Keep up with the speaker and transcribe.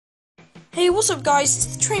Hey, what's up guys,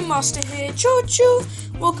 it's the Train Master here, choo-choo!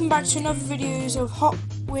 Welcome back to another video of hot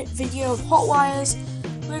wires.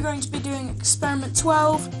 We're going to be doing experiment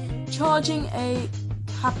 12, charging a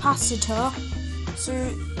capacitor. So,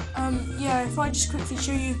 yeah, if I just quickly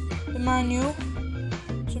show you the manual.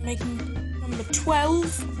 So making number 12.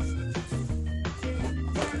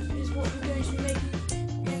 That is what we're going to be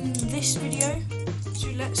making in this video. So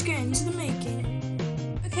let's get into the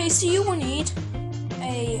making. Okay, so you will need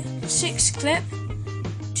a 6 clip,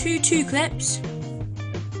 2 clips,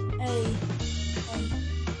 a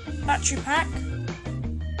battery pack,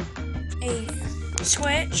 a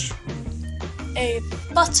switch, a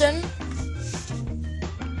button,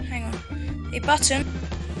 a button,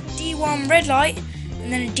 D1 red light,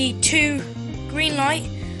 and then a D2 green light,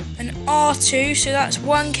 an R2, so that's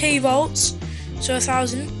 1k volts, so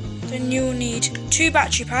 1000. Then you'll need 2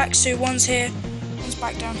 battery packs, so one's here, one's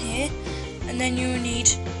back down here. And then you will need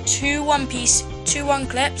 2 1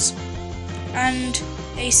 clips and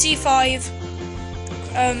a C5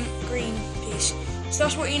 green piece. So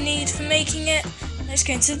that's what you need for making it. Let's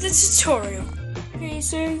get into the tutorial. Okay,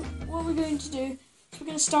 so what we're going to do is we're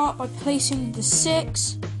going to start by placing the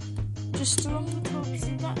 6 just along the top. So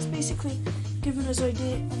that's basically giving us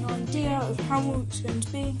an idea of how it's going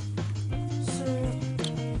to be. So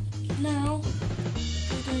now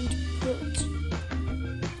we're going to put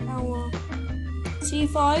our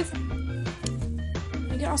C5.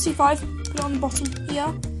 We get our C5, put it on the bottom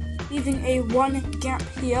here, leaving a 1 gap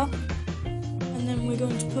here, and then we're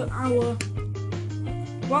going to put our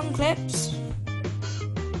 1 clips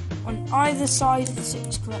on either side of the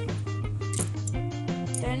 6 clip.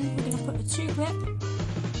 Then we're going to put a 2 clip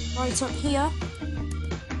right up here.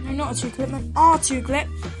 No, not a 2 clip, an R2 clip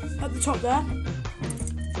at the top there.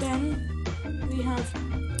 Then we have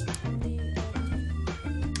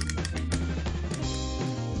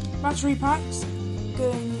battery packs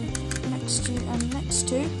going next to and next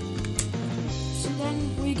to. So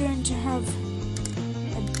then we're going to have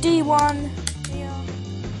a D1 here,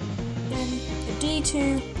 then a D2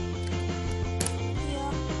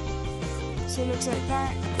 here. So it looks like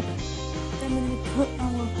that. Then we're going to put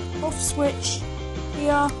our off switch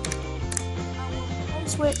here, our on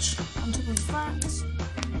switch on top of that,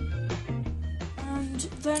 and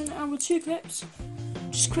then our 2 clips.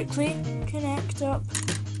 Just quickly connect up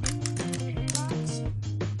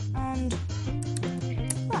and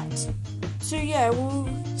that. So yeah, we'll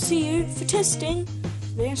see you for testing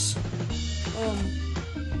this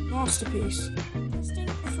masterpiece. Testing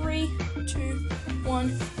 3, 2,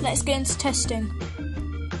 1. Let's get into testing.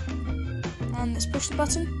 And let's push the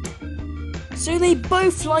button. So they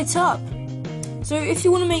both light up. So if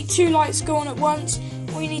you want to make 2 lights go on at once,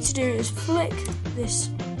 all you need to do is flick this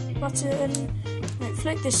button,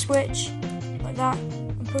 flick this switch like that,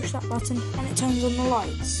 and push that button, and it turns on the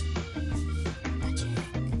lights. Magic.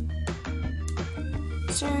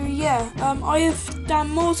 So yeah, I have done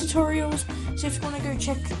more tutorials, so if you want to go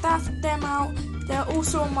check them out, they're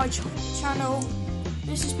also on my channel.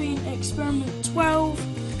 This has been experiment 12.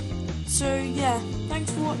 So yeah,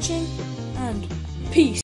 thanks for watching, and peace.